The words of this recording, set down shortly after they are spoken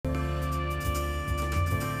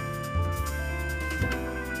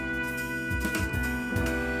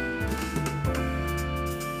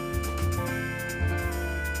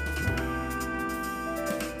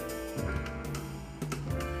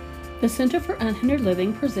The Center for Unhindered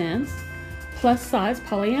Living presents Plus Size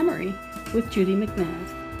Polyamory with Judy McNabb,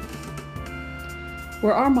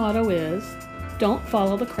 where our motto is, don't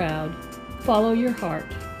follow the crowd, follow your heart.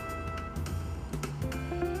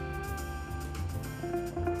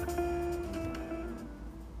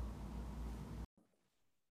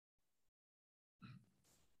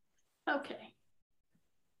 Okay.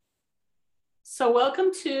 So welcome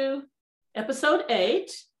to episode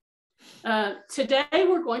 8. Today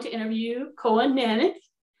we're going to interview Koen Nanik,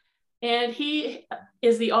 and he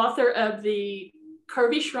is the author of the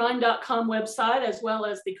CurvyShrine.com website as well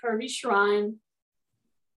as the Curvy Shrine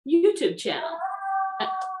YouTube channel.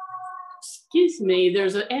 Excuse me,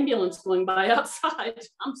 there's an ambulance going by outside.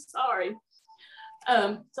 I'm sorry.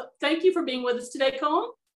 So thank you for being with us today, Koen.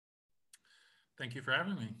 Thank you for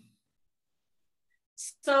having me.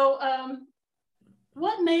 So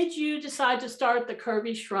what made you decide to start the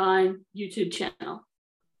Curvy Shrine YouTube channel?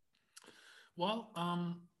 Well,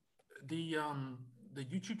 the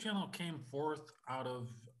YouTube channel came forth out of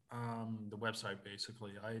the website,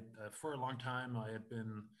 basically. For a long time, I had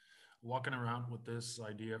been walking around with this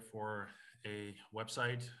idea for a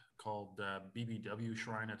website called BBW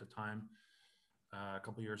Shrine at the time. A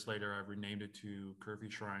couple years later, I renamed it to Curvy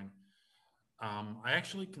Shrine. I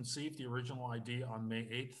actually conceived the original idea on May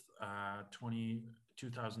 8th,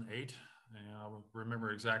 2008. And I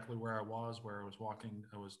remember exactly where I was walking.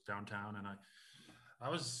 I was downtown, and I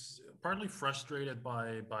was partly frustrated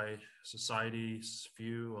by society's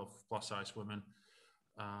view of plus size women.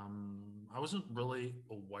 I wasn't really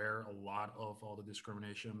aware a lot of all the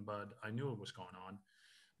discrimination, but I knew it was going on.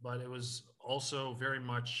 But it was also very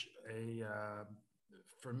much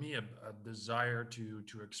for me, a desire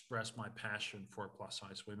to express my passion for plus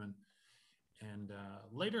size women. And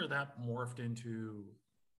later that morphed into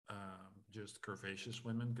just curvaceous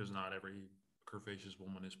women, because not every curvaceous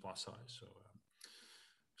woman is plus size.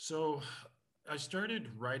 So I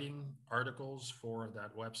started writing articles for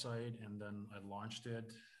that website, and then I launched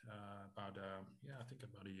it I think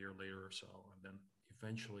about a year later or so. And then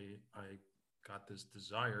eventually I got this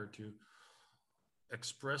desire to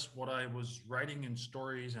express what I was writing in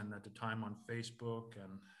stories, and at the time on Facebook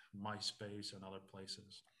and MySpace and other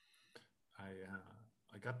places.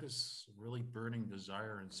 I got this really burning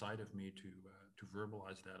desire inside of me to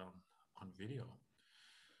verbalize that on video.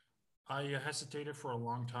 I hesitated for a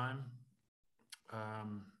long time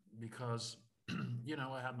because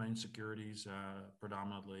I had my insecurities,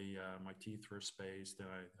 predominantly my teeth were spaced, and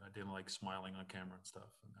I didn't like smiling on camera and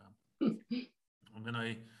stuff. And then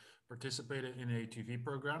I participated in a TV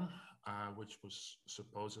program, which was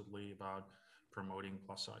supposedly about promoting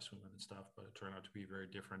plus size women and stuff, but it turned out to be a very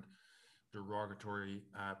different, derogatory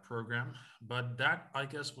program. But that, I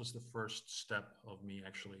guess, was the first step of me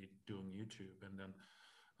actually doing YouTube. And then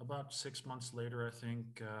about 6 months later, I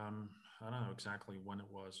think, I don't know exactly when it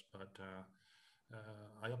was, but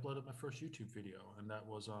I uploaded my first YouTube video, and that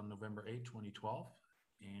was on November 8, 2012.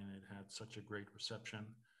 And it had such a great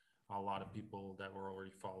reception. A lot of people that were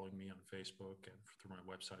already following me on Facebook and through my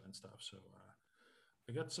website and stuff. So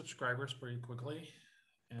I got subscribers pretty quickly.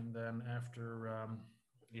 And then after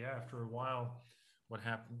a while, what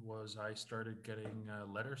happened was I started getting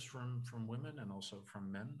letters from women and also from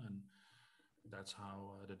men. And that's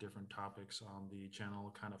how the different topics on the channel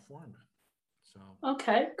kind of formed. So.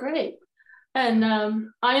 Okay, great. And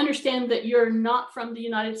I understand that you're not from the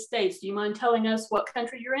United States. Do you mind telling us what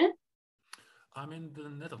country you're in? I'm in the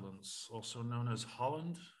Netherlands, also known as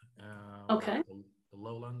Holland. Okay. The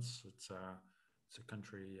Lowlands. It's a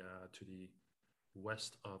country to the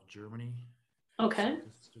west of Germany. Okay. So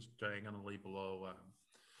it's just diagonally below,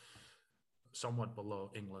 somewhat below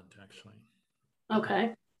England, actually.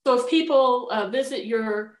 Okay. So if people visit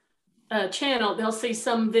your channel, they'll see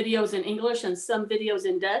some videos in English and some videos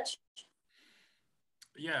in Dutch?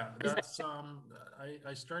 Yeah, that's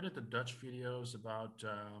I started the Dutch videos about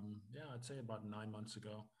I'd say about 9 months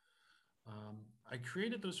ago. I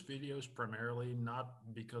created those videos primarily not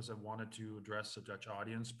because I wanted to address a Dutch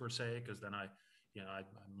audience per se, because then I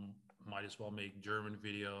might as well make German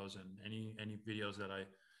videos and any videos that I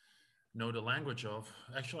know the language of.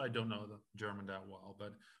 Actually, I don't know the German that well,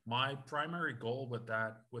 but my primary goal with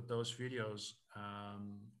those videos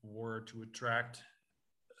were to attract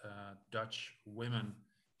Dutch women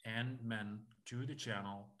and men to the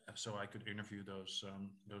channel, so I could interview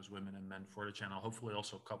those women and men for the channel, hopefully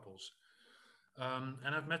also couples.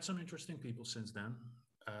 And I've met some interesting people since then,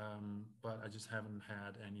 but I just haven't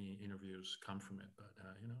had any interviews come from it. But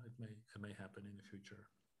it may happen in the future.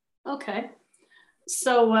 Okay.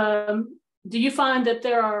 So do you find that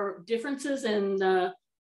there are differences in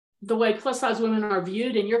the way plus size women are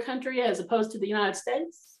viewed in your country as opposed to the United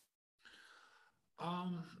States?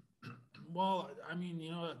 Um, well, I mean,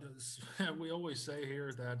 we always say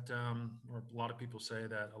here that, or a lot of people say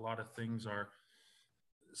that a lot of things are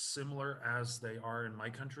similar as they are in my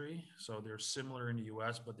country. So they're similar in the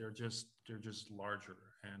U.S., but they're just larger,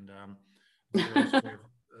 and that goes for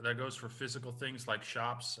that goes for physical things like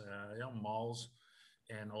shops, malls,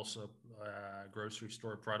 and also grocery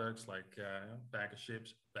store products like bag of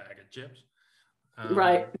chips, um,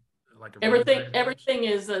 Right. like a regular Everything, bag of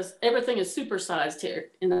chips. everything is supersized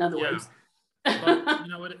here. In other Yeah, words.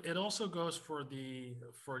 but it also goes for the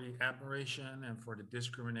admiration and for the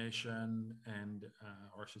discrimination and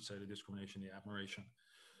or I should say the discrimination, the admiration.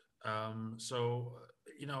 So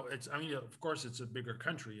it's, I mean, of course it's a bigger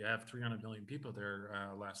country. You have 300 million people there.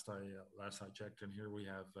 Last I checked, and here we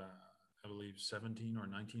have I believe 17 or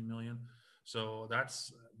 19 million. So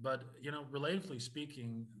that's, but relatively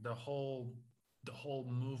speaking, the whole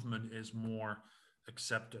movement is more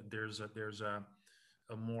accepted. There's a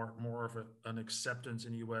more of an acceptance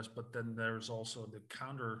in the U.S., but then there's also the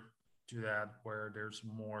counter to that where there's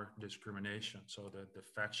more discrimination. So the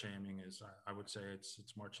fat shaming is, I would say,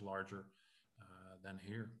 it's much larger than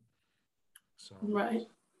here. So Right.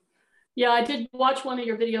 Yeah, I did watch one of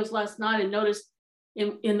your videos last night and noticed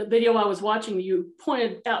in the video I was watching, you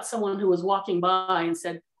pointed out someone who was walking by and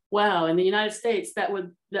said, wow, in the United States,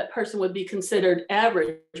 that person would be considered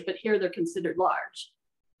average, but here they're considered large.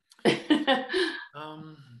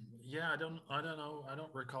 um, yeah, I don't know, I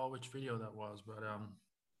don't recall which video that was, but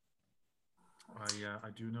I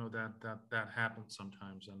do know that happens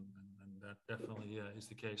sometimes, and that definitely is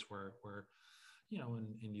the case where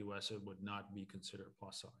in the US it would not be considered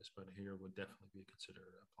plus size, but here would definitely be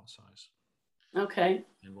considered a plus size. Okay.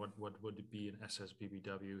 And what would be an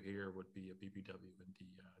SSBBW here would be a BBW in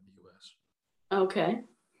the US. Okay.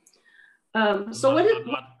 I'm So not what is I'm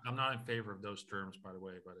not I'm not in favor of those terms, by the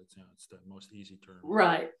way, but it's the most easy term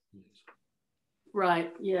right? to use.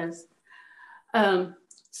 Right. Yes. Um,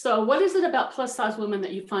 so what is it about plus size women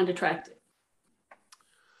that you find attractive?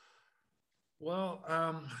 Well,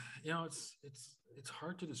 it's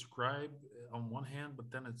hard to describe on one hand,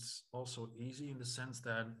 but then it's also easy in the sense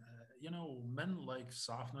that men like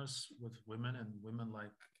softness with women, and women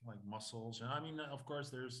like muscles. And I mean, of course,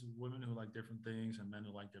 there's women who like different things, and men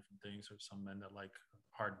who like different things. There's some men that like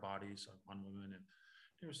hard bodies on women, and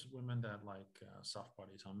there's women that like soft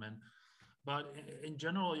bodies on men. But in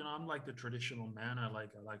general, I'm like the traditional man. I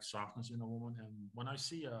like softness in a woman, and when I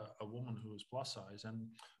see a woman who is plus size, and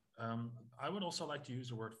I would also like to use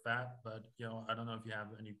the word fat, but I don't know if you have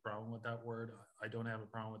any problem with that word. I don't have a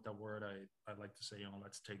problem with that word. I'd like to say,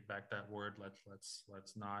 let's take back that word. Let's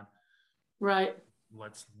not, Right.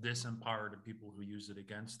 let's disempower the people who use it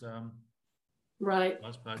against Right.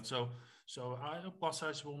 us. But so I a plus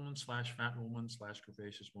size woman slash fat woman slash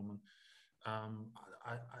curvaceous woman.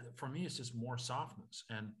 For me, it's just more softness.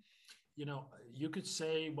 And you could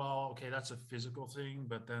say, well, okay, that's a physical thing,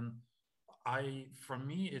 but then for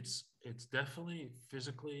me, it's definitely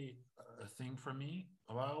physically a thing for me.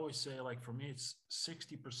 I always say, like, for me, it's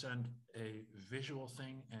 60% a visual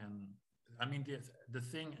thing, and I mean the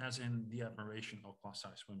thing as in the admiration of plus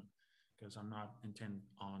size women, because I'm not intent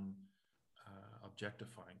on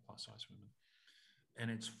objectifying plus size women, and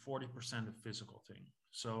it's 40% a physical thing.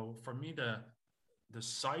 So for me, the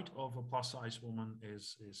sight of a plus size woman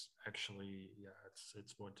is actually, yeah,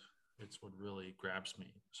 it's what really grabs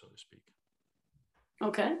me, so to speak.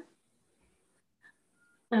 Okay.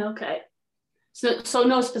 Okay. So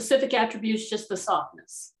no specific attributes, just the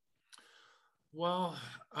softness. Well,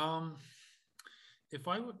 if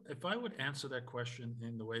I would answer that question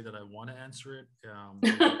in the way that I want to answer it,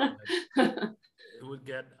 it would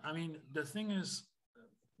get. I mean, the thing is,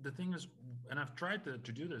 and I've tried to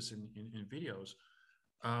do this in videos.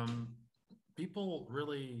 Um, People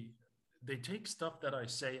really, they take stuff that I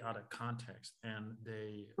say out of context, and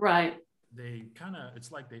Right. they kind of, it's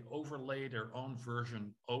like they overlay their own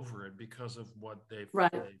version over it because of what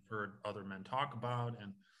Right. they've heard other men talk about.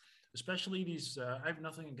 And especially these, I have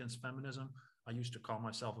nothing against feminism. I used to call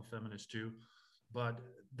myself a feminist too, but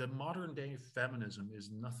the modern day feminism is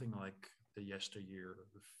nothing like the yesteryear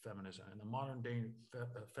feminism. And the modern day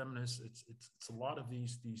feminists, it's a lot of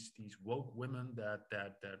these woke women that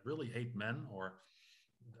really hate men, or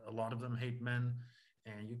a lot of them hate men,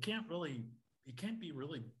 and you can't be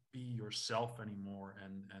yourself anymore,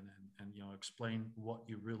 and explain what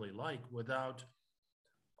you really like without,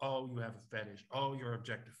 oh, you have a fetish, oh, you're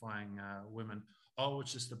objectifying women, oh,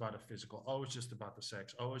 it's just about a physical, oh, it's just about the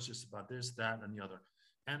sex, oh, it's just about this, that, and the other.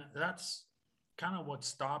 And that's kind of what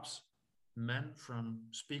stops men from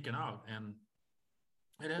speaking out. And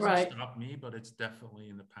it hasn't Right. stopped me, but it's definitely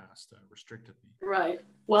in the past restricted me. Right.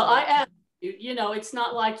 Well, So, I asked you, it's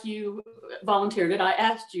not like you volunteered it. I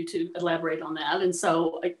asked you to elaborate on that. And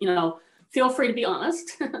so, feel free to be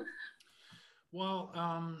honest. well,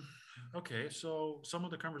 okay. So some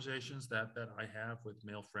of the conversations that I have with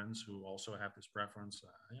male friends who also have this preference,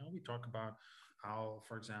 we talk about how,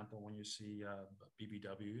 for example, when you see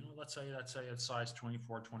BBW, let's say it's size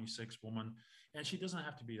 24, 26 woman, and she doesn't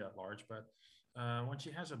have to be that large, but when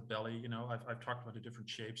she has a belly, I've talked about the different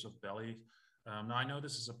shapes of belly. Now I know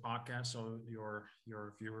this is a podcast, so your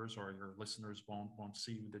viewers or your listeners won't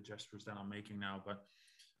see the gestures that I'm making now, but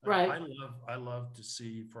Right. I love to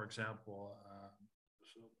see, for example,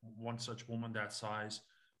 one such woman that size,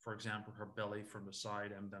 for example, her belly from the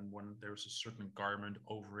side, and then when there's a certain garment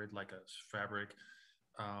over it, like a fabric,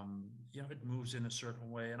 it moves in a certain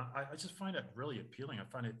way, and I just find it really appealing. I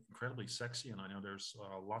find it incredibly sexy, and I know there's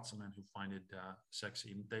lots of men who find it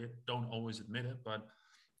sexy. They don't always admit it, but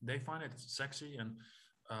they find it sexy, and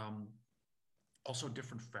um, also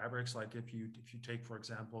different fabrics. Like if you take, for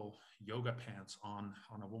example, yoga pants on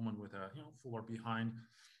a woman with a fuller behind,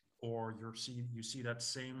 or you see that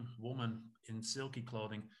same woman in silky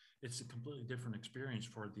clothing, it's a completely different experience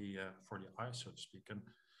for the eye, so to speak. And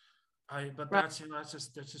but Right.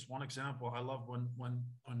 that's just one example. I love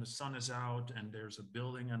when the sun is out and there's a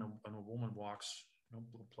building and a woman walks,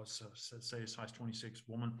 plus say a size 26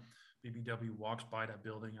 woman, BBW walks by that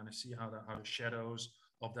building, and I see how the shadows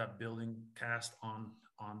of that building cast on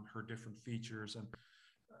her different features. And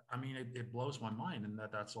I mean, it blows my mind, and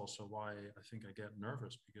that's also why I think I get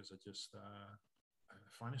nervous, because I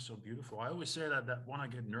find it so beautiful. I always say that when I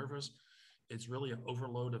get nervous, it's really an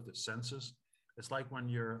overload of the senses. It's like when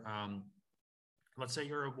let's say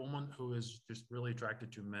you're a woman who is just really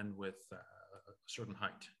attracted to men with a certain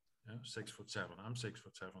height, 6'7". I'm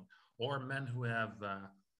 6'7", or men who have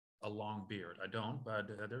a long beard. I don't, but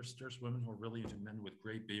there's women who are really into men with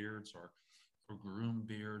gray beards or groomed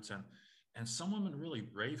beards, and some women really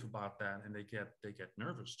rave about that, and they get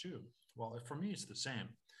nervous too. Well, for me, it's the same.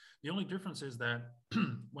 The only difference is that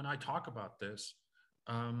when I talk about this,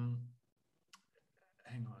 um,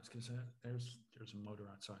 hang on, because there's a motor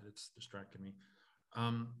outside. It's distracting me.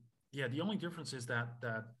 Um, yeah, the only difference is that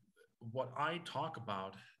what I talk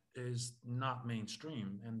about is not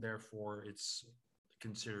mainstream, and therefore it's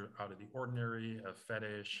considered out of the ordinary, a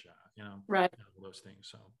fetish, Right. those things.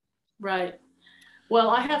 So Right. Well,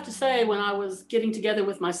 I have to say, when I was getting together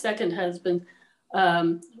with my second husband,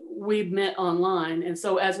 we met online. And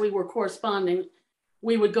so as we were corresponding,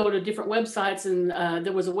 we would go to different websites. And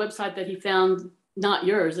there was a website that he found, not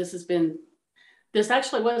yours. This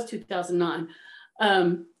actually was 2009.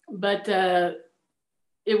 But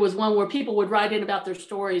it was one where people would write in about their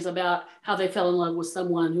stories about how they fell in love with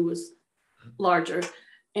someone who was larger.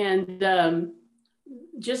 And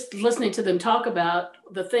just listening to them talk about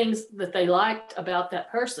the things that they liked about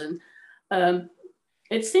that person,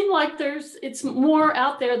 it seemed like it's more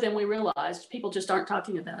out there than we realized. People just aren't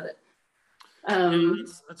talking about it. Yeah,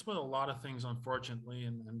 that's what a lot of things, unfortunately,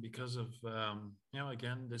 and because of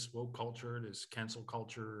again, this woke culture, this cancel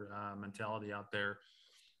culture mentality out there.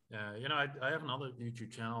 I have another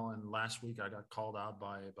YouTube channel, and last week I got called out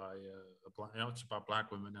by it's about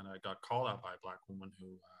black women, and I got called out by a black woman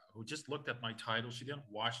who just looked at my title. She didn't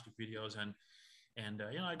watch the videos, and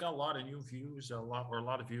I got a lot of new views, a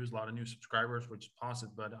lot of views, a lot of new subscribers, which is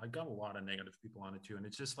positive, but I got a lot of negative people on it too. And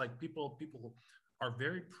it's just like people are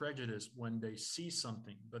very prejudiced when they see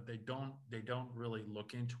something, but they don't really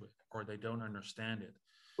look into it, or they don't understand it.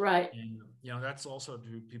 Right. And that's also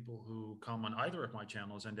to people who come on either of my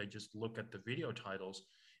channels and they just look at the video titles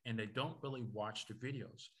and they don't really watch the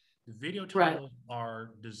videos. The video titles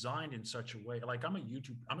are designed in such a way, like I'm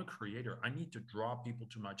a creator. I need to draw people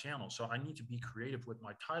to my channel. So I need to be creative with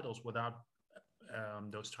my titles without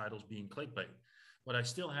those titles being clickbait. But I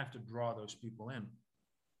still have to draw those people in.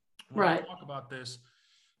 When I talk about this,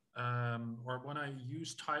 or when I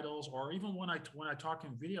use titles, or even when I talk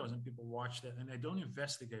in videos and people watch that and they don't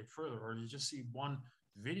investigate further, or you just see one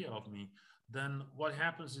video of me, then what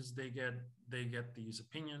happens is they get these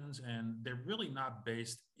opinions, and they're really not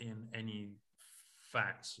based in any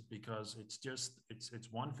facts, because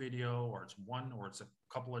it's one video, or it's a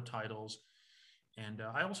couple of titles. And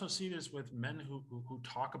I also see this with men who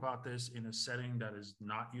talk about this in a setting that is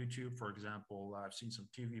not YouTube. For example, I've seen some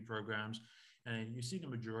TV programs, and you see the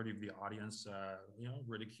majority of the audience, not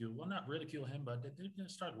ridicule him, but they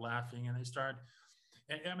start laughing, and they start.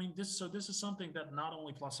 And I mean, this is something that not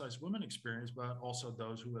only plus size women experience, but also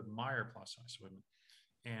those who admire plus size women.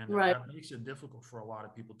 And Right. that makes it difficult for a lot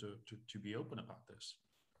of people to be open about this.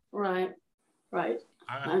 Right. Right.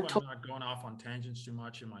 I hope I'm not going off on tangents too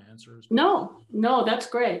much in my answers. No, that's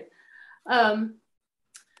great.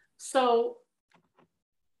 So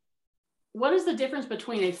what is the difference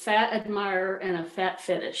between a fat admirer and a fat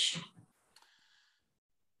fetish?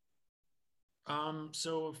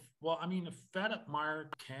 Well, I mean, a fat admirer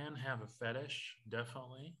can have a fetish,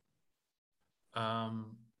 definitely.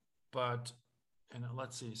 But, and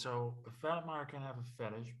let's see. So a fat admirer can have a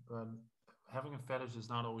fetish, but having a fetish does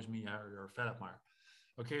not always mean you're a fat admirer.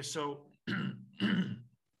 Okay, so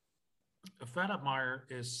a fat admirer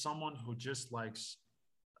is someone who just likes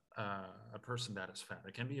a person that is fat.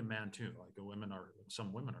 It can be a man too, like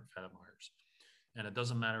some women are fat admirers. And it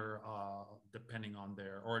doesn't matter depending on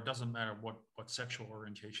it doesn't matter what sexual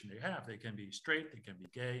orientation they have. They can be straight, they can be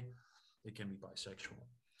gay, they can be bisexual.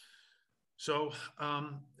 So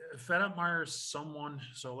fat admirer is someone,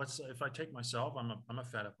 so let's say if I take myself, I'm a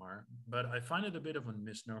fat admirer, but I find it a bit of a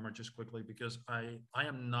misnomer just quickly because I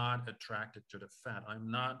am not attracted to the fat.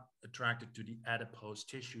 I'm not attracted to the adipose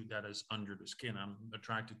tissue that is under the skin. I'm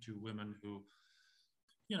attracted to women who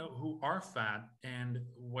are fat and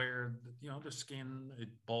where, the skin, it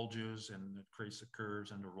bulges and it creates the curves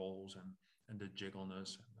and the rolls and the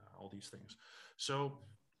jiggleness and all these things. So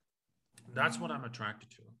that's what I'm attracted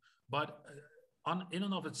to. But in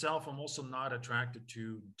and of itself, I'm also not attracted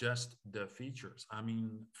to just the features. I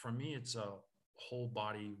mean, for me, it's a whole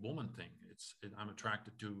body woman thing. I'm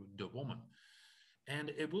attracted to the woman.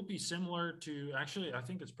 And it will be similar to, actually, I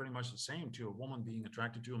think it's pretty much the same to a woman being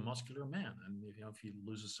attracted to a muscular man. And if he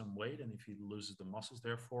loses some weight and if he loses the muscles,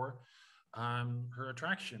 therefore, her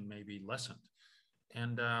attraction may be lessened.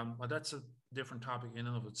 And but that's a different topic in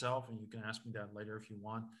and of itself. And you can ask me that later if you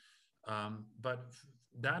want. But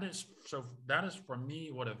that is for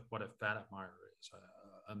me what a fat admirer is.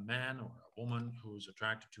 A man or a woman who's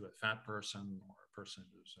attracted to a fat person or a person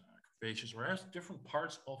who's curvaceous or has different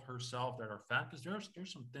parts of herself that are fat, because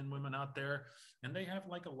there's some thin women out there and they have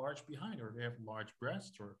like a large behind, or they have large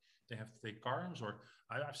breasts, or they have thick arms, or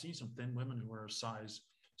I've seen some thin women who are a size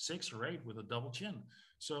 6 or 8 with a double chin.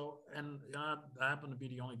 So, and I happen to be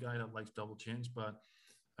the only guy that likes double chins, but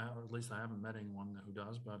or at least I haven't met anyone who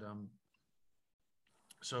does. But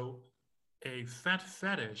so a fat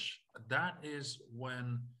fetish, that is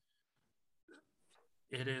when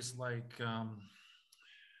it is like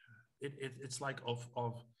it's like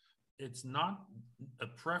it's not a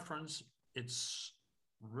preference, it's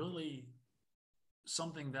really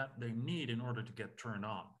something that they need in order to get turned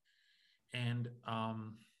on. And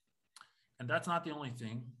that's not the only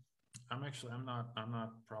thing. I'm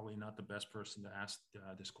probably not the best person to ask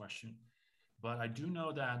this question, but I do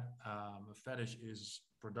know that a fetish is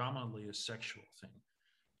predominantly a sexual thing.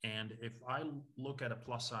 And if I look at a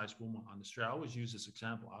plus size woman on the street, I always use this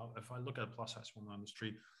example. If I look at a plus size woman on the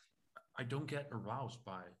street, I don't get aroused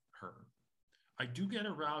by her. I do get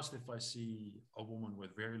aroused if I see a woman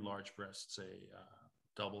with very large breasts, say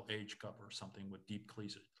double H cup or something with deep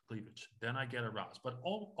cleavage. Then I get aroused, but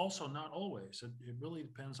also not always. It really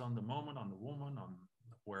depends on the moment, on the woman, on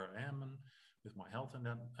where I am and with my health in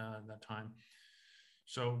that time.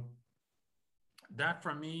 So that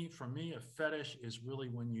for me, a fetish is really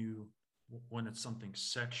when it's something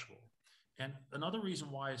sexual. And another reason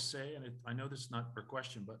why I say, and I know this is not your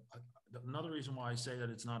question, but another reason why I say that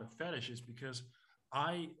it's not a fetish is because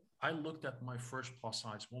I looked at my first plus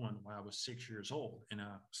size woman when I was 6 years old in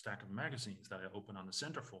a stack of magazines that I opened on the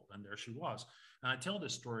centerfold, and there she was. And I tell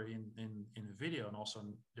this story in a video and also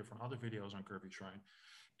in different other videos on Curvy Shrine.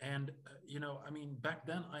 And, I mean, back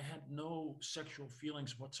then I had no sexual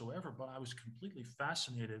feelings whatsoever, but I was completely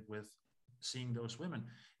fascinated with seeing those women.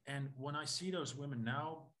 And when I see those women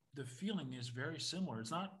now, the feeling is very similar.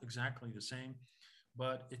 It's not exactly the same,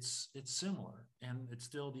 but it's similar, and it's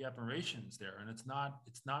still, the admiration is there, and it's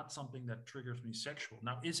not something that triggers me sexual.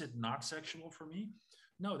 Now, is it not sexual for me?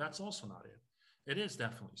 No, that's also not it. It is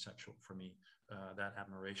definitely sexual for me, that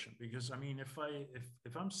admiration, because I mean,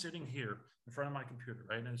 if I'm sitting here in front of my computer,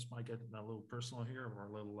 right, and this might get a little personal here or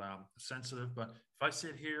a little sensitive, but if I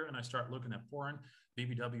sit here and I start looking at porn,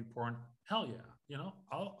 BBW porn, hell yeah,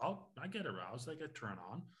 I get aroused, I get turned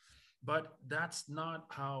on. But that's not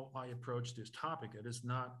how I approach this topic. It is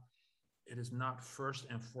not first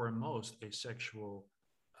and foremost a sexual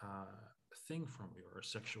thing for me, or a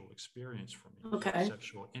sexual experience for me, okay.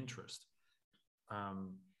 Sexual interest.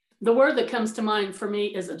 The word that comes to mind for me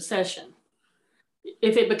is obsession.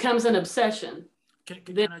 If it becomes an obsession,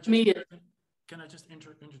 can I just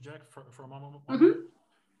interject for a moment?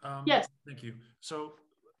 Mm-hmm. Yes. Thank you. So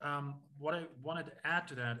what I wanted to add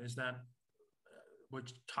to that is that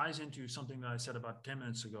which ties into something that I said about 10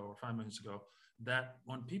 minutes ago or 5 minutes ago, that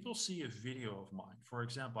when people see a video of mine, for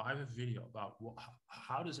example, I have a video about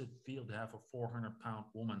how does it feel to have a 400-pound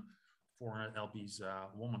woman, 400 lbs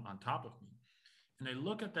woman on top of me, and they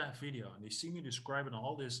look at that video and they see me describing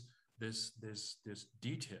all this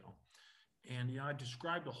detail, and I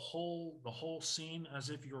describe the whole scene as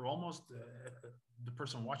if you're almost the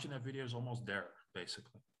person watching that video is almost there,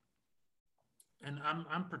 basically. And I'm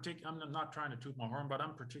not trying to toot my horn, but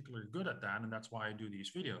I'm particularly good at that, and that's why I do these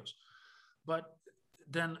videos. But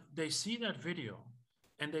then they see that video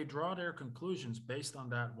and they draw their conclusions based on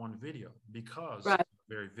that one video, because Right. I'm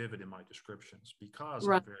very vivid in my descriptions, because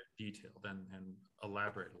Right. I'm very detailed and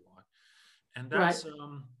elaborate a lot. And that's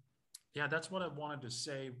Right. yeah, that's what I wanted to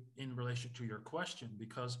say in relation to your question,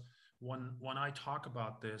 because when I talk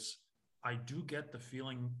about this, I do get the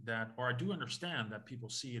feeling that, or I do understand that people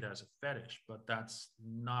see it as a fetish, but that's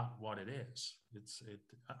not what it is.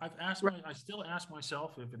 I still ask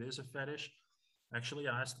myself if it is a fetish. Actually,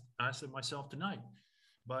 I asked it myself tonight,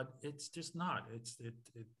 but it's just not.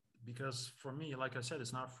 Because for me, like I said,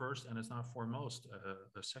 it's not first and it's not foremost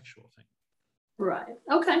a sexual thing. Right.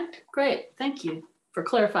 Okay, great. Thank you for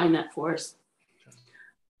clarifying that for us. Sure.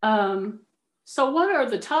 So what are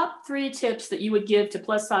the top 3 tips that you would give to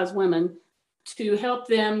plus size women to help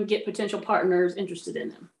them get potential partners interested in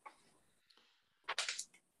them?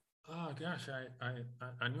 Oh gosh, I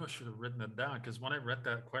knew I should have written it down, because when I read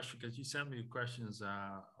that question, because you sent me questions,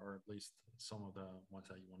 or at least some of the ones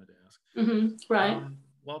that you wanted to ask. Mm-hmm. Right.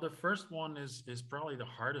 Well, the first one is probably the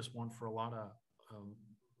hardest one for a lot of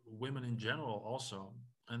women in general, also,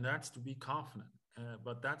 and that's to be confident.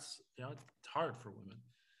 But that's, it's hard for women.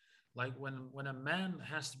 Like when a man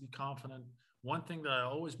has to be confident, one thing that I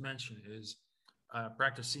always mention is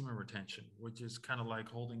practice semen retention, which is kind of like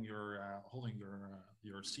holding your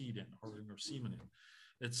seed in, holding your semen in.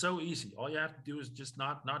 It's so easy. All you have to do is just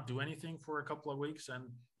not do anything for a couple of weeks, and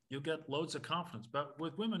you'll get loads of confidence. But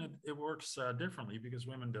with women, it works differently, because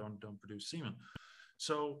women don't produce semen.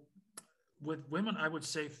 So with women, I would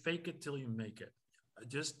say fake it till you make it.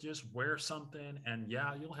 Just wear something, and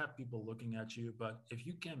yeah, you'll have people looking at you, but if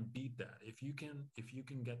you can beat that, if you can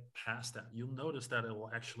get past that, you'll notice that it will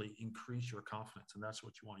actually increase your confidence, and that's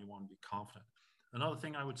what you want. You want to be confident. Another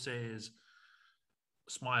thing I would say is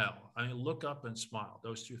smile. I mean, look up and smile.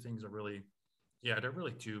 Those 2 things are really, yeah, they're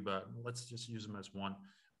really 2, but let's just use them as one.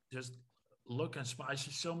 Just look and smile. I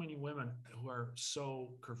see so many women who are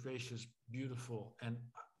so curvaceous, beautiful, and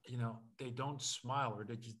they don't smile, or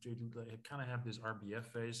they kind of have this RBF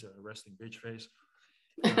face, a resting bitch face.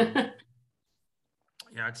 Yeah,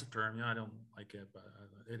 it's a term. Yeah, I don't like it, but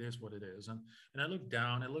it is what it is. And I look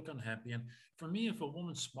down, I look unhappy. And for me, if a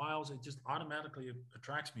woman smiles, it just automatically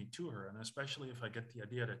attracts me to her. And especially if I get the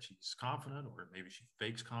idea that she's confident, or maybe she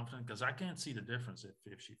fakes confident, because I can't see the difference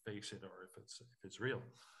if she fakes it or if it's real.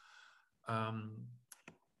 And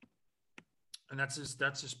that's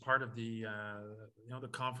just part of the the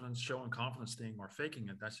confidence, showing confidence thing, or faking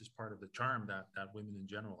it. That's just part of the charm that women in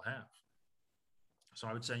general have. So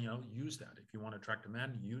I would say, use that. If you want to attract a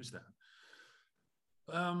man, use that.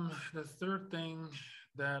 The third thing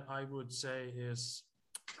that I would say is,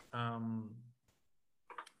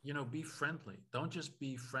 be friendly. Don't just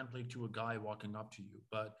be friendly to a guy walking up to you,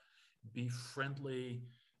 but be friendly.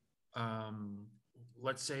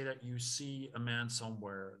 Let's say that you see a man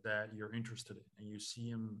somewhere that you're interested in, and you see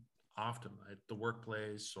him often at the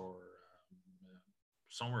workplace or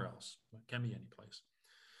somewhere else. It can be any place,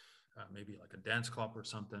 maybe like a dance club or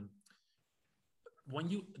something.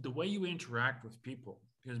 The way you interact with people,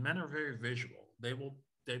 because men are very visual, they will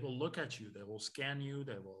look at you, they will scan you,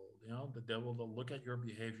 they will look at your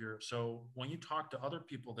behavior. So when you talk to other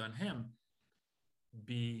people than him,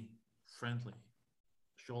 be friendly,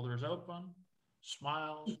 shoulders open,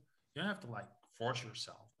 smile. You don't have to force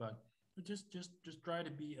yourself, but just try to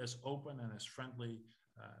be as open and as friendly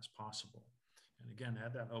as possible. And again,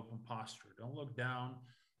 have that open posture. Don't look down.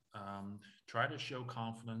 Try to show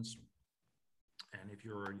confidence. And if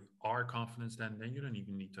you already are confident, then you don't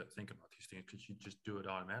even need to think about these things, because you just do it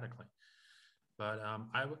automatically. But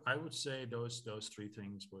I would say those 3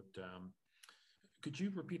 things would. Could you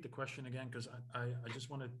repeat the question again? Because I just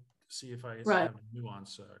want to see if I have the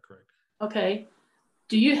nuance correct. Okay.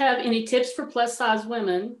 Do you have any tips for plus size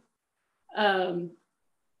women to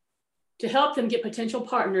help them get potential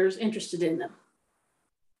partners interested in them?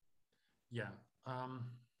 Yeah.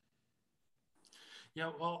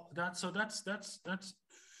 Yeah. Well, that's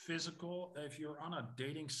physical. If you're on a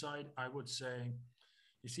dating site, I would say,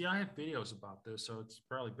 you see, I have videos about this, so it's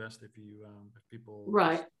probably best if people.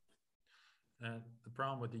 Right. The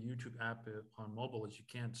problem with the YouTube app on mobile is you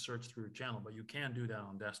can't search through a channel, but you can do that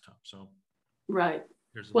on desktop. So right.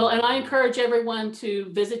 there's a Well, little and I bit of- encourage everyone to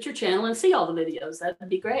visit your channel and see all the videos. That'd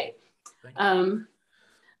be great. Thank you.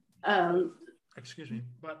 Excuse me.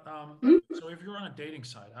 But so if you're on a dating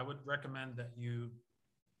site, I would recommend that you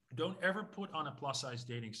don't ever put on a plus size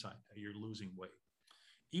dating site that you're losing weight.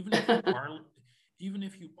 Even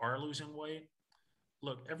if you are losing weight,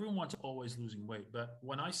 look, everyone's always losing weight. But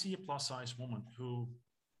when I see a plus size woman who,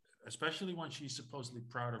 especially when she's supposedly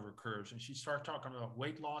proud of her curves, and she starts talking about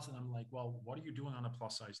weight loss, and I'm like, well, what are you doing on a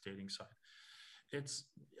plus size dating site? It's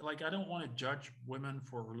like, I don't want to judge women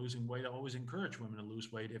for losing weight. I always encourage women to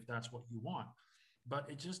lose weight if that's what you want. But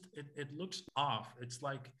it looks off. It's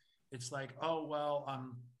like, oh, well,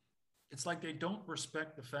 it's like they don't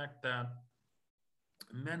respect the fact that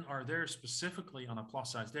men are there specifically on a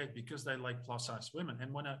plus size date because they like plus size women.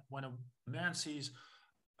 And when a man sees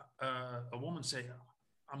a woman say,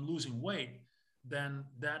 I'm losing weight, then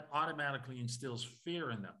that automatically instills fear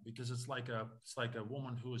in them, because it's like a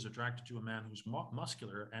woman who is attracted to a man who's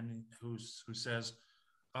muscular and who says,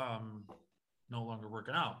 no longer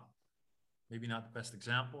working out. Maybe not the best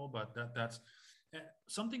example, but that's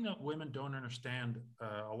something that women don't understand.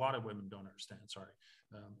 A lot of women don't understand,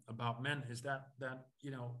 about men, is that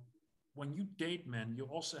when you date men, you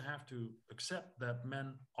also have to accept that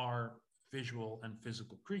men are visual and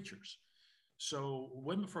physical creatures. So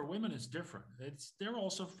for women, it's different. They're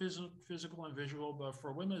also physical and visual, but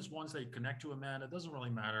for women, it's once they connect to a man, it doesn't really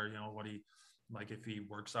matter, what he, like if he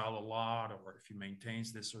works out a lot or if he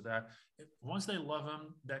maintains this or that. Once they love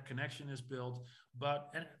him, that connection is built.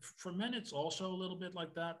 And for men, it's also a little bit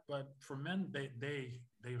like that. But for men, they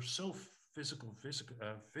are so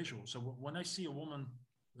visual. So when I see a woman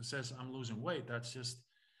that says, I'm losing weight, that's just,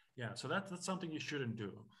 yeah. So that's something you shouldn't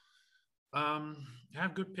do.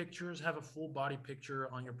 Have good pictures, have a full body picture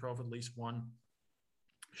on your profile, at least one.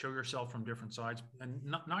 Show yourself from different sides, and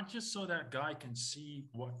not just so that guy can see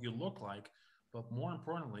what you look like, but more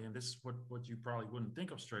importantly, and this is what you probably wouldn't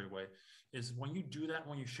think of straight away, is when you do that,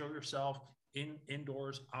 when you show yourself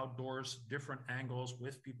indoors, outdoors, different angles,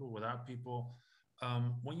 with people, without people,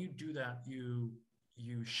 when you do that, you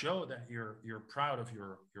show that you're proud of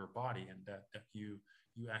your body, and that you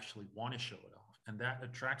actually want to show it off. And that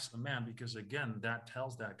attracts a man, because again, that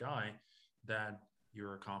tells that guy that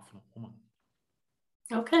you're a confident woman.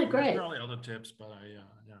 Okay, great. There's probably other tips, but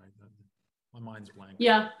my mind's blank.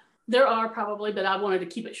 Yeah, there are probably, but I wanted to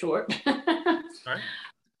keep it short. All right.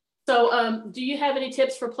 So do you have any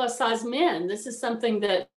tips for plus size men? This is something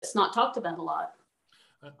that's not talked about a lot.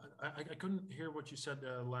 I couldn't hear what you said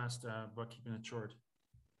last about keeping it short.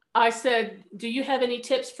 I said, do you have any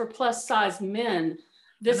tips for plus size men?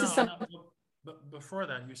 This is something. But before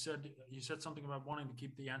that, you said something about wanting to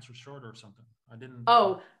keep the answer short or something. I didn't.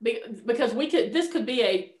 Oh, because this could be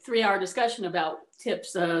a 3-hour discussion about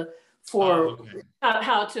tips for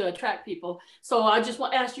how to attract people. So I just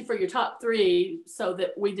want to ask you for your top 3 so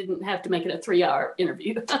that we didn't have to make it a 3-hour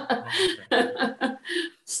interview.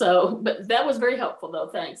 So, but that was very helpful though.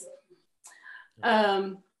 Thanks.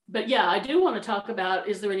 But yeah, I do want to talk about,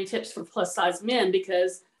 is there any tips for plus size men?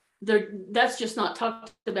 Because that's just not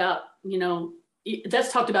talked about,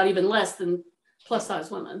 that's talked about even less than plus size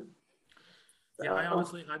women. Yeah, I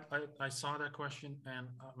honestly, I saw that question, and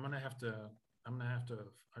I'm gonna have to, how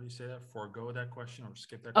do you say that? Forego that question or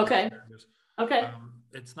skip that question. Okay.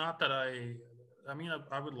 It's not that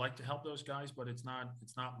I would like to help those guys, but it's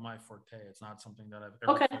not my forte. It's not something that I've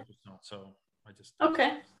ever focused on. So I just.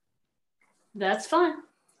 Okay. That's fine.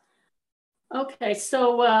 Okay.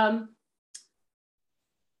 So,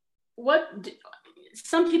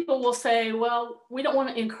 some people will say, well, we don't want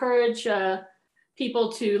to encourage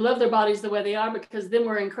people to love their bodies the way they are, because then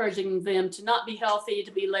we're encouraging them to not be healthy,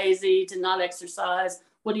 to be lazy, to not exercise.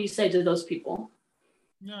 What do you say to those people?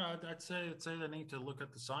 Yeah, I'd say they need to look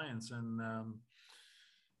at the science and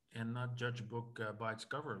not judge a book by its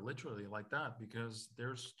cover, literally like that, because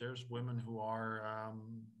there's women who are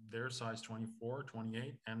they're size 24,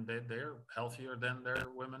 28, and they're healthier than their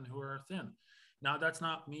women who are thin. Now, that's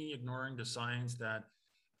not me ignoring the science that's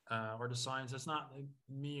not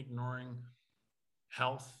me ignoring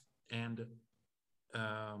health and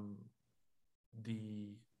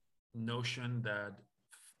the notion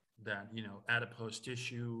that adipose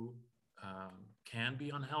tissue can be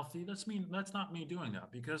unhealthy. That's not me doing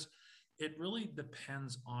that, because it really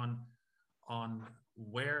depends on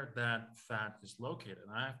where that fat is located.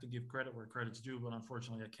 And I have to give credit where credit's due, but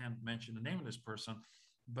unfortunately I can't mention the name of this person.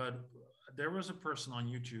 But there was a person on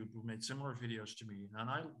YouTube who made similar videos to me, and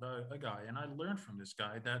a guy, and I learned from this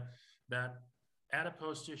guy that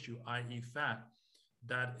adipose tissue, i.e. fat,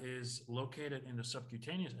 that is located in the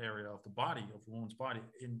subcutaneous area of the body, of a woman's body,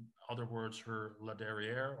 in other words, her la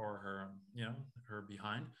derrière, or her, her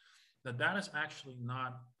behind, that is actually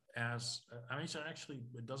not as, I mean, so actually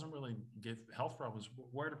it doesn't really give health problems.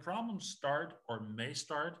 Where the problems start or may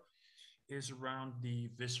start is around the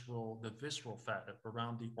visceral fat,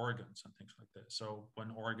 around the organs and things like that. So when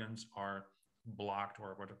organs are blocked,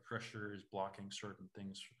 or where the pressure is blocking certain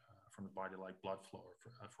things from the body, like blood flow,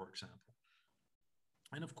 for example.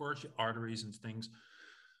 And of course, arteries and things.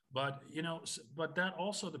 But but that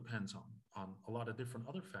also depends on a lot of different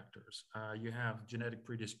other factors. You have genetic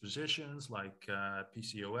predispositions like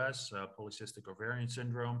PCOS, polycystic ovarian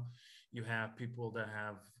syndrome. You have people that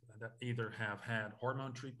either have had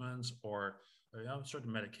hormone treatments, or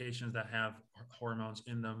certain medications that have hormones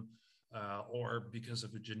in them, or because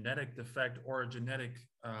of a genetic defect or a genetic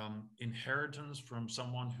inheritance from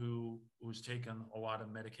someone who's taken a lot of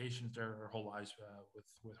medications their whole lives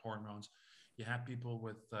with hormones. You have people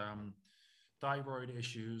with thyroid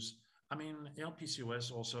issues. I mean,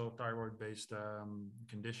 PCOS also thyroid-based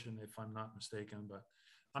condition, if I'm not mistaken. But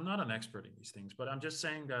I'm not an expert in these things. But I'm just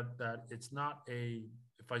saying that it's not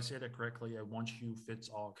if I say that correctly, a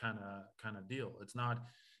one-shoe-fits-all kind of deal. It's not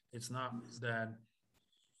that,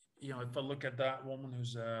 if I look at that woman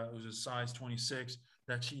who's a size 26,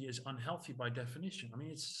 that she is unhealthy by definition. I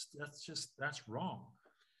mean, that's wrong.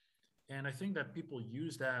 And I think that people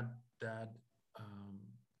use that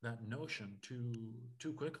notion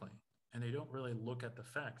too quickly, and they don't really look at the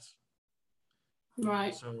facts.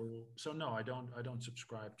 Right. So no, I don't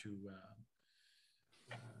subscribe to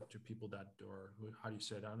people that, or how do you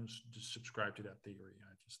say it? I don't just subscribe to that theory.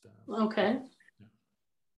 I just okay. Yeah.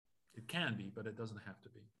 It can be, but it doesn't have to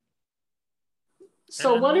be.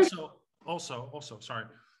 So and what also, sorry.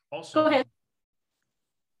 Also, go ahead.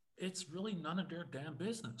 It's really none of their damn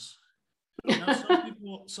business.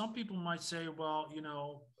 Some people might say, well,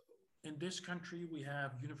 in this country we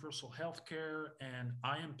have universal health care, and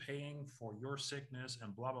I am paying for your sickness,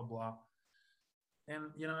 and blah blah blah.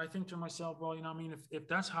 And I think to myself, well, I mean, if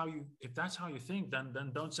that's how you think,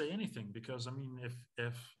 then don't say anything, because I mean,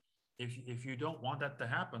 if you don't want that to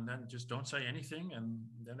happen, then just don't say anything, and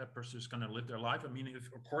then that person is going to live their life. I mean, if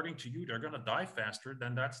according to you they're going to die faster,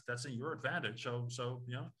 then that's in your advantage. So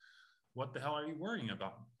what the hell are you worrying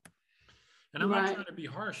about? And I'm Right. not trying to be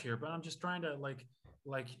harsh here, but I'm just trying to like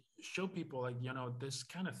show people, like, this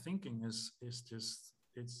kind of thinking is just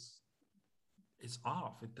it's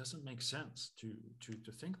off. It doesn't make sense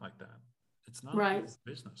to think like that. It's not right.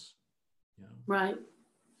 business. Right.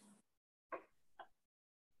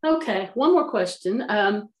 Okay, one more question.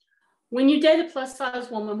 When you date a plus size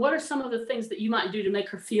woman, what are some of the things that you might do to make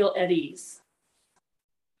her feel at ease?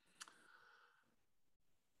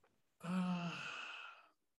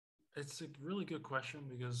 It's a really good question,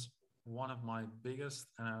 because one of my biggest,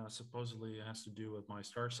 supposedly it has to do with my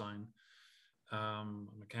star sign. I'm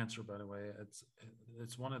a Cancer, by the way.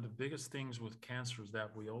 It's one of the biggest things with cancers,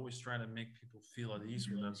 that we always try to make people feel at ease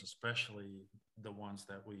with us, especially the ones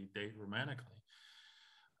that we date romantically.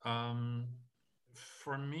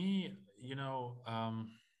 For me,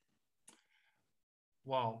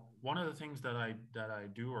 well, one of the things that I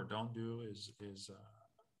do or don't do is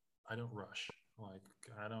I don't rush. Like,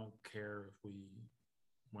 I don't care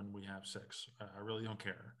when we have sex. I really don't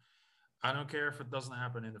care. I don't care if it doesn't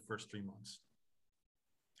happen in the first 3 months.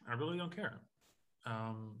 I really don't care.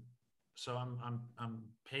 So I'm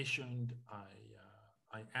patient.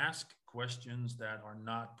 I ask questions that are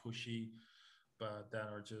not pushy, but that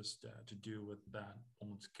are just to do with that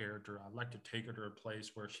woman's character. I like to take her to a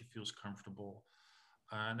place where she feels comfortable,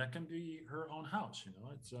 and that can be her own house.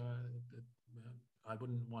 It's I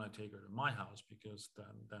wouldn't want to take her to my house, because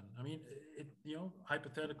then I mean,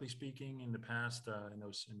 hypothetically speaking, in the past, in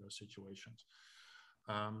those situations,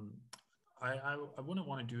 I wouldn't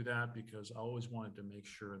want to do that, because I always wanted to make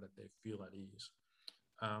sure that they feel at ease.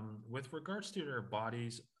 With regards to their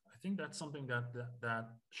bodies, I think that's something that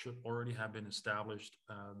should already have been established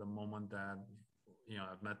the moment that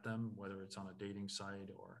I've met them, whether it's on a dating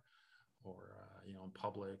site or in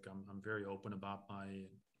public. I'm very open about my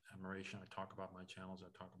admiration. I talk about my channels. I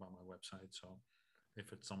talk about my website. So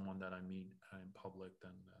if it's someone that I meet in public,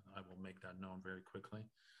 then I will make that known very quickly.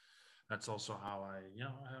 That's also how I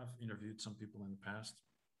have interviewed some people in the past.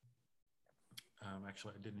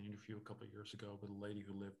 Actually, I did an interview a couple of years ago with a lady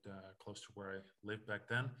who lived close to where I lived back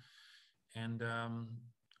then. And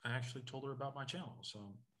I actually told her about my channel.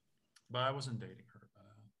 But I wasn't dating her.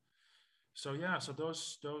 So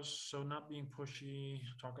not being pushy,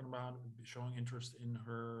 talking about showing interest in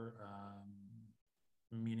her,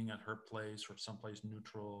 meeting at her place or someplace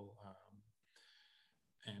neutral,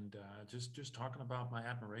 and just talking about my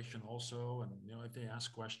admiration also. And if they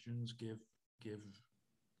ask questions, give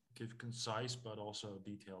concise but also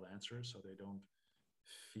detailed answers, so they don't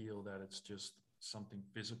feel that it's just something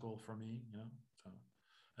physical for me. So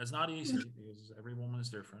it's not easy because every woman is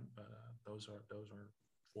different, but those are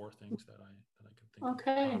four things that I can think of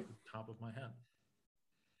off the top of my head.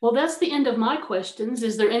 Well, that's the end of my questions.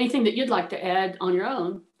 Is there anything that you'd like to add on your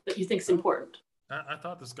own that you think is important? I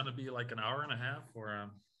thought this was going to be like an hour and a half,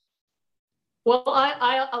 or well,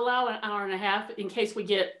 I allow an hour and a half in case we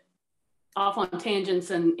get off on tangents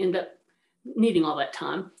and end up needing all that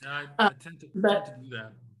time. Yeah, I tend to do that.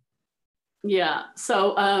 Yeah.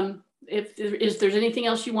 So if there's anything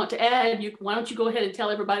else you want to add, why don't you go ahead and tell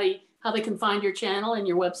everybody how they can find your channel and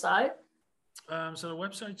your website? So the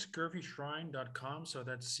website's curvyshrine.com. So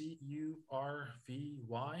that's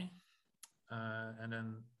CURVY, and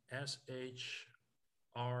then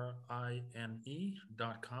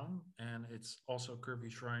SHRINE.com. And it's also Curvy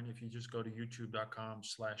Shrine. If you just go to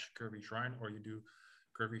youtube.com/curvyshrine, or you do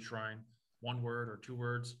Curvy Shrine, one word or two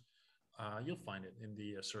words, you'll find it in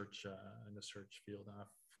the search field. I've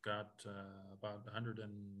got about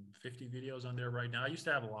 150 videos on there right now. I used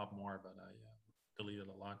to have a lot more, but I deleted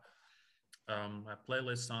a lot. I have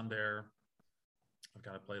playlists on there. I've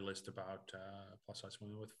got a playlist about plus size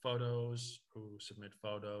women with photos who submit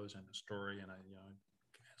photos and a story, and I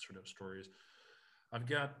answer those stories. I've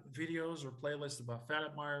got videos or playlists about fat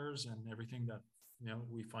admirers and everything that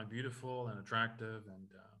we find beautiful and attractive,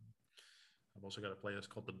 and I've also got a playlist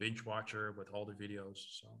called The Binge Watcher with all the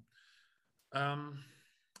videos. So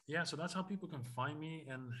so that's how people can find me.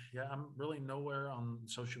 And I'm really nowhere on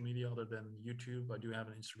social media other than YouTube. I do have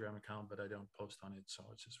an Instagram account, but I don't post on it, so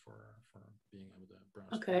it's just for being able to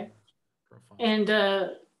browse. Okay. Profile. And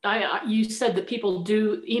you said that people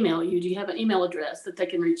do email you. Do you have an email address that they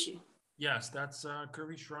can reach you? Yes, that's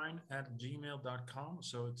curvyshrine@gmail.com.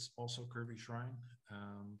 So it's also Curvy Shrine.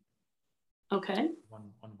 Okay.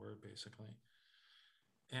 One word basically.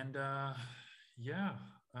 And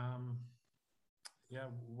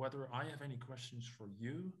whether I have any questions for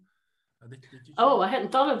you. Did you I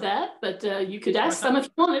hadn't thought of that, but you could ask them if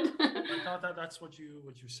you wanted. I thought that's what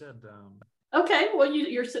you said. Okay, well,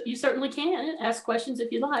 you certainly can ask questions if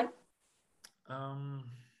you like. I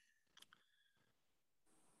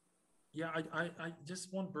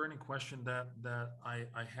just one burning question that I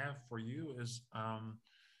have for you is,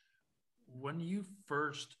 when you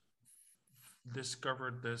first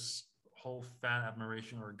discovered this whole fat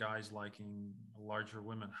admiration or guys liking larger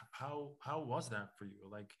women, how was that for you?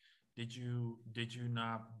 Like, did you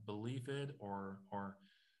not believe it, or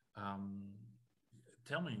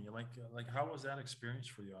tell me, like how was that experience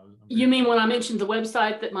for you? You mean when I mentioned the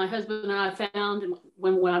website that my husband and I found, and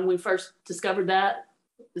when we first discovered that?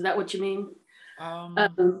 Is that what you mean?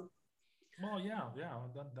 Well, yeah.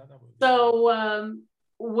 So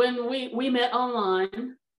when we met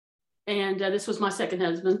online, and this was my second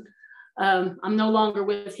husband. I'm no longer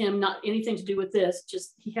with him, not anything to do with this,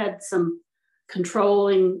 just he had some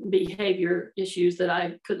controlling behavior issues that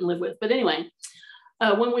I couldn't live with. But anyway,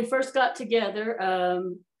 when we first got together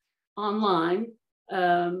online,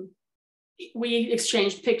 we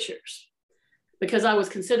exchanged pictures because I was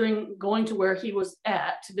considering going to where he was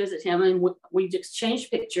at to visit him, and we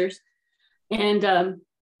exchanged pictures. And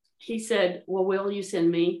he said, well, will you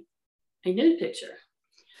send me a nude picture?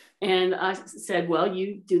 And I said, well,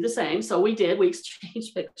 you do the same. So we did, we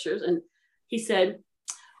exchanged pictures. And he said,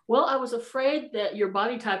 well, I was afraid that your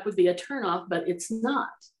body type would be a turnoff, but it's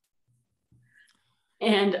not.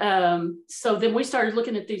 And so then we started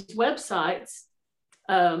looking at these websites.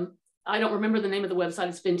 I don't remember the name of the website,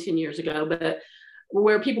 it's been 10 years ago, but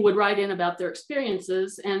where people would write in about their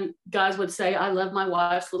experiences, and guys would say, I love my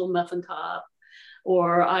wife's little muffin top,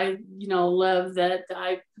 or I, love that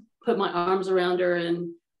I put my arms around her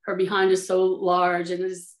and her behind is so large, and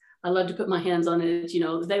I love to put my hands on it.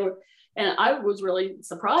 They were, and I was really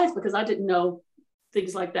surprised because I didn't know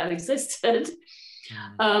things like that existed.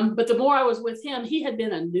 But the more I was with him, he had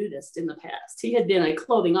been a nudist in the past. He had been a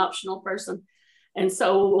clothing optional person. And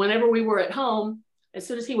so whenever we were at home, as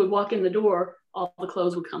soon as he would walk in the door, all the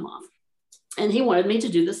clothes would come off. And he wanted me to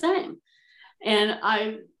do the same. And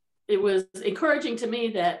it was encouraging to me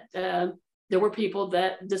that there were people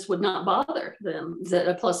that this would not bother them, that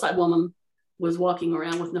a plus size woman was walking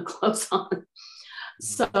around with no clothes on.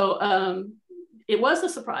 So it was a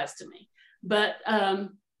surprise to me. But now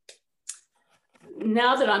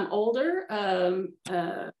that I'm older,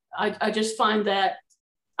 I just find that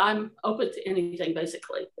I'm open to anything,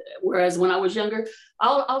 basically. Whereas when I was younger,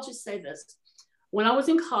 I'll just say this. when I was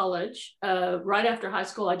in college, right after high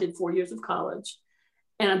school, I did 4 years of college.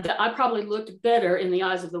 And I probably looked better in the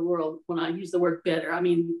eyes of the world. When I use the word better, I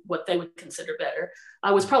mean what they would consider better.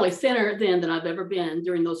 I was probably thinner then than I've ever been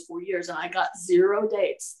during those 4 years. And I got 0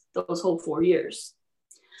 dates those whole 4 years.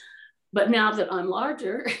 But now that I'm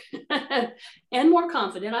larger and more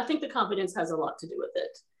confident, I think the confidence has a lot to do with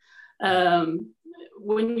it.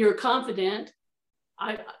 When you're confident,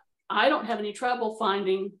 I don't have any trouble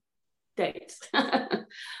finding dates.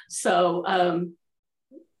 So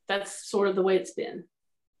that's sort of the way it's been.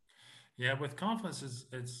 Yeah, with confidence,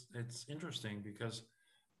 it's interesting because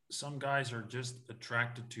some guys are just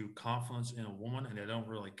attracted to confidence in a woman and they don't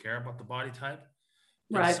really care about the body type.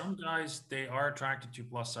 And Right. some guys, they are attracted to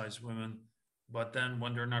plus size women, but then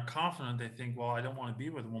when they're not confident, they think, well, I don't want to be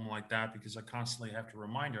with a woman like that because I constantly have to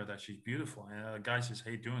remind her that she's beautiful. And guys just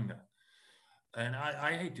hate doing that. And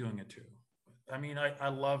I hate doing it too. I mean, I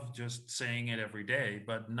love just saying it every day,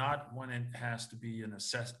 but not when it has to be a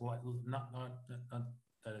necessity, not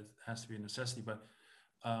that it has to be a necessity, but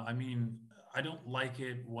I mean, I don't like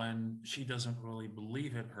it when she doesn't really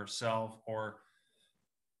believe it herself, or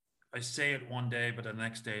I say it one day, but the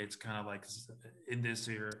next day it's kind of like in this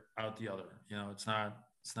ear, out the other. You know, it's not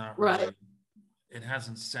Right. really, it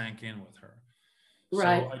hasn't sank in with her.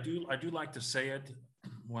 Right. So I do like to say it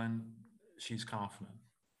when she's confident.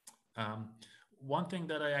 One thing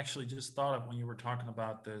that I actually just thought of when you were talking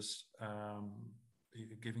about this,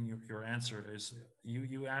 giving you your answer, is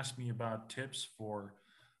you asked me about tips for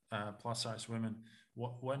plus size women.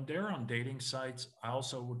 When they're on dating sites, I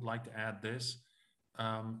also would like to add this.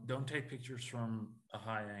 Don't take pictures from a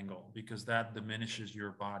high angle because that diminishes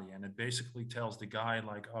your body, and it basically tells the guy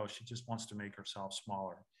like, oh, she just wants to make herself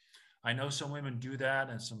smaller. I know some women do that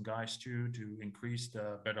and some guys too, to increase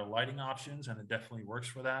the better lighting options, and it definitely works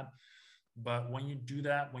for that. But when you do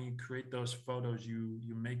that, when you create those photos,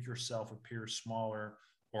 you make yourself appear smaller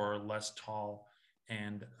or less tall.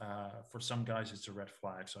 And for some guys, it's a red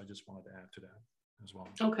flag. So I just wanted to add to that as well.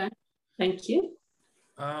 Okay. Thank you.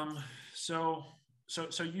 So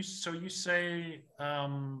you say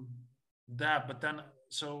that, but then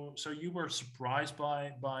so you were surprised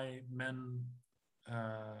by men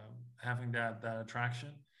having that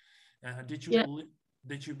attraction. Did you Yeah.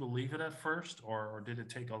 did you believe it at first, or did it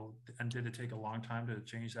take a long time to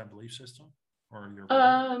change that belief system, or your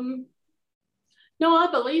belief? No, I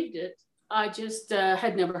believed it. I just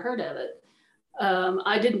had never heard of it.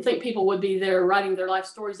 I didn't think people would be there writing their life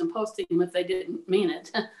stories and posting them if they didn't mean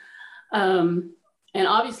it. And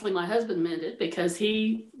obviously my husband meant it because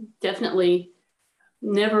he definitely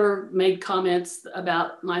never made comments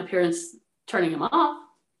about my appearance turning him off.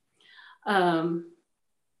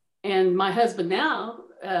 And my husband now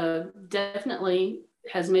definitely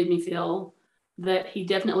has made me feel that he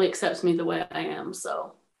definitely accepts me the way I am.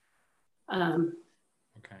 So.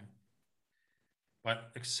 Okay.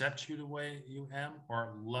 But accepts you the way you am,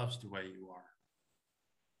 or loves the way you are?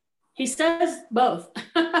 He says both.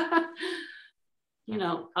 You Okay.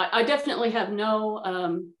 know, I definitely have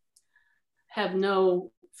no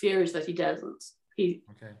fears that he doesn't.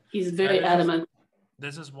 He's very adamant.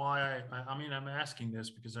 This is why I mean, I'm asking this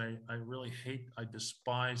because I really I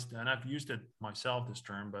despise, and I've used it myself, this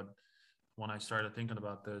term, but when I started thinking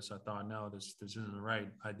about this, I thought, no, this isn't right.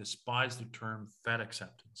 I despise the term fat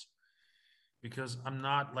acceptance, because I'm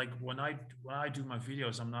not like, when I do my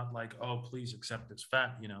videos, I'm not like, oh, please accept this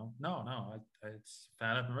fat, you know. No, it's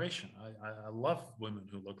fat admiration. I love women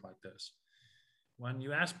who look like this. When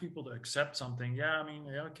you ask people to accept something, yeah, I mean,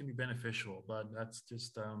 yeah, it can be beneficial, but that's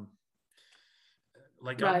just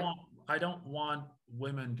like, Right. I don't want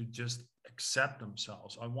women to just accept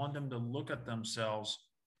themselves. I want them to look at themselves,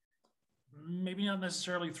 maybe not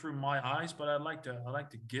necessarily through my eyes, but I like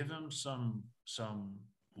to give them some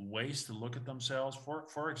ways to look at themselves.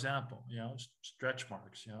 For example, you know, stretch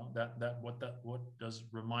marks, you know, what does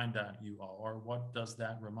remind that you of, or what does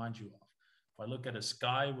that remind you of? If I look at a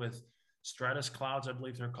sky with stratus clouds, I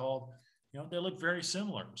believe they're called, you know, they look very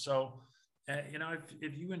similar. So you know,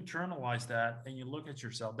 if you internalize that and you look at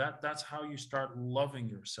yourself, that's how you start loving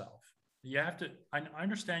yourself. You have to, I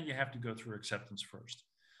understand you have to go through acceptance first,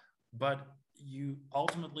 but you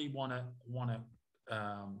ultimately want to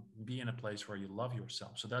be in a place where you love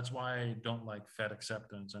yourself. So that's why I don't like fat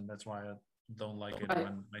acceptance, and that's why I don't like it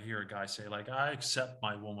when I hear a guy say like, I accept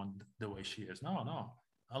my woman the way she is. No,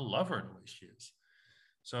 I love her the way she is.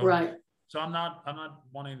 So so I'm not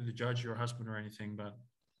wanting to judge your husband or anything, but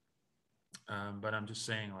I'm just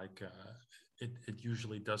saying, like, it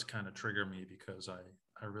usually does kind of trigger me because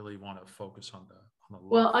I really want to focus on the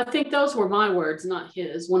love. Well, I think those were my words, not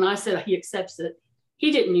his. When I said he accepts it,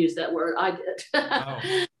 He didn't use that word. I did.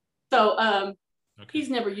 Oh. So Okay. he's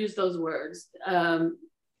never used those words.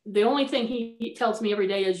 The only thing he tells me every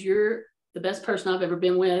day is, you're the best person I've ever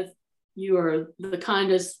been with. You are the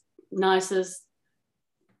kindest, nicest,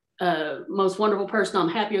 most wonderful person. I'm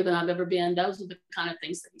happier than I've ever been. Those are the kind of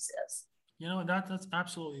things that he says. You know, that's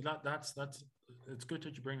absolutely, that's it's good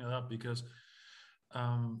that you bring that up, because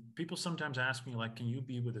people sometimes ask me, like, can you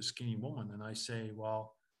be with a skinny woman? And I say,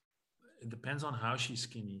 well, it depends on how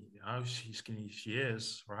skinny she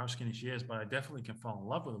is, or how skinny she is, but I definitely can fall in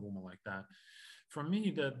love with a woman like that. For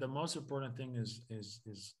me, the most important thing is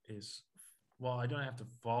well, I don't have to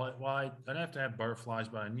fall it. Well, I don't have to have butterflies,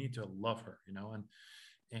 but I need to love her, you know.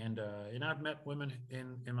 And I've met women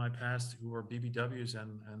in my past who were BBWs,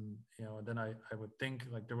 and you know, then I would think,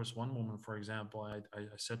 like, there was one woman, for example, I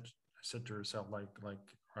said to herself, or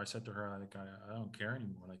I said to her, like, I don't care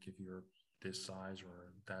anymore, like, if you're this size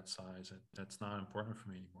or that size, that's not important for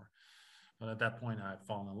me anymore. But at that point, I had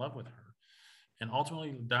fallen in love with her, and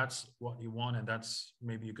ultimately, that's what you want, and that's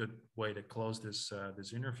maybe a good way to close this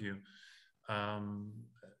interview. Um,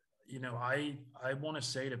 you know, I want to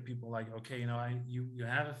say to people, like, okay, you know, you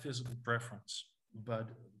have a physical preference, but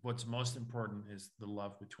what's most important is the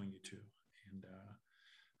love between you two. And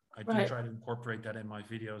I do try to incorporate that in my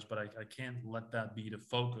videos, but I can't let that be the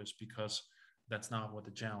focus, because that's not what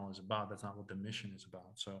the channel is about. That's not what the mission is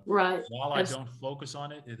about. So while I don't focus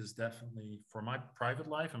on it, it is definitely for my private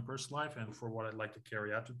life and personal life, and for what I'd like to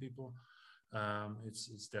carry out to people.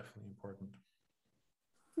 It's definitely important.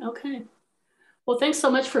 Okay. Well, thanks so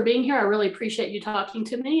much for being here. I really appreciate you talking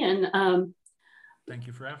to me. And thank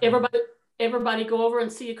you for having me. Everybody go over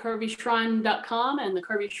and see curvyshrine.com and the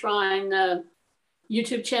Curvy Shrine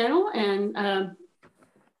YouTube channel. And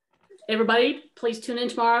everybody, please tune in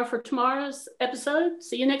tomorrow for tomorrow's episode.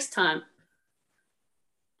 See you next time.